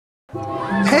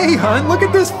Hey, hon, look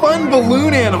at this fun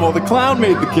balloon animal the clown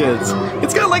made the kids.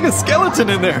 It's got like a skeleton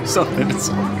in there or something. It's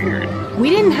so weird. We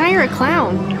didn't hire a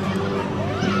clown.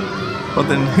 Well,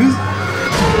 then who's...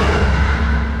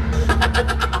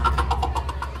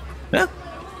 Yeah,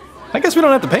 I guess we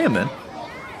don't have to pay him then.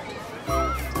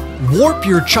 Warp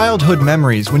your childhood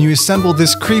memories when you assemble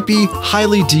this creepy,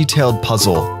 highly detailed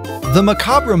puzzle. The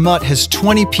macabre mutt has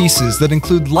 20 pieces that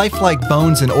include lifelike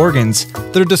bones and organs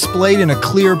that are displayed in a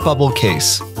clear bubble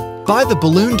case. Buy the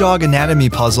Balloon Dog Anatomy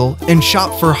puzzle and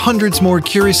shop for hundreds more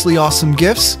curiously awesome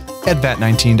gifts at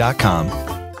vat19.com.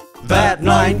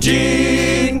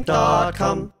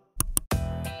 vat19.com.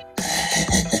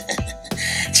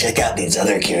 Check out these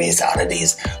other curious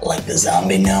oddities like the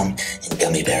zombie gnome and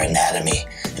gummy bear anatomy,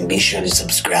 and be sure to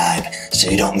subscribe so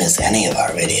you don't miss any of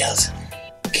our videos.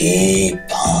 Keep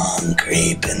on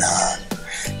creeping on.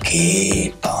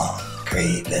 Keep on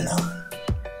creeping on.